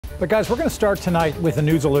But guys, we're going to start tonight with a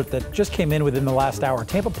news alert that just came in within the last hour.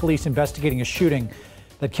 Tampa police investigating a shooting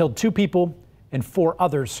that killed 2 people and 4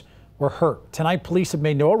 others were hurt. Tonight, police have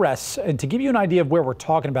made no arrests. And to give you an idea of where we're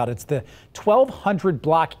talking about, it's the 1200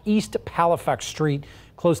 block East Palifox Street,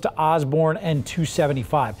 close to Osborne and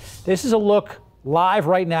 275. This is a look live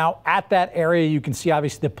right now at that area. You can see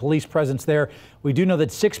obviously the police presence there. We do know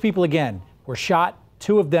that 6 people again were shot.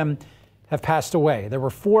 2 of them have passed away. There were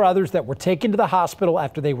 4 others that were taken to the hospital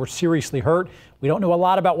after they were seriously hurt. We don't know a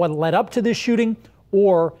lot about what led up to this shooting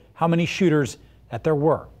or how many shooters that there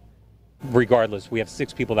were. Regardless, we have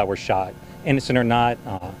 6 people that were shot, innocent or not.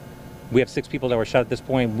 We have 6 people that were shot at this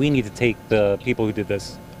point. We need to take the people who did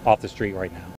this off the street right now.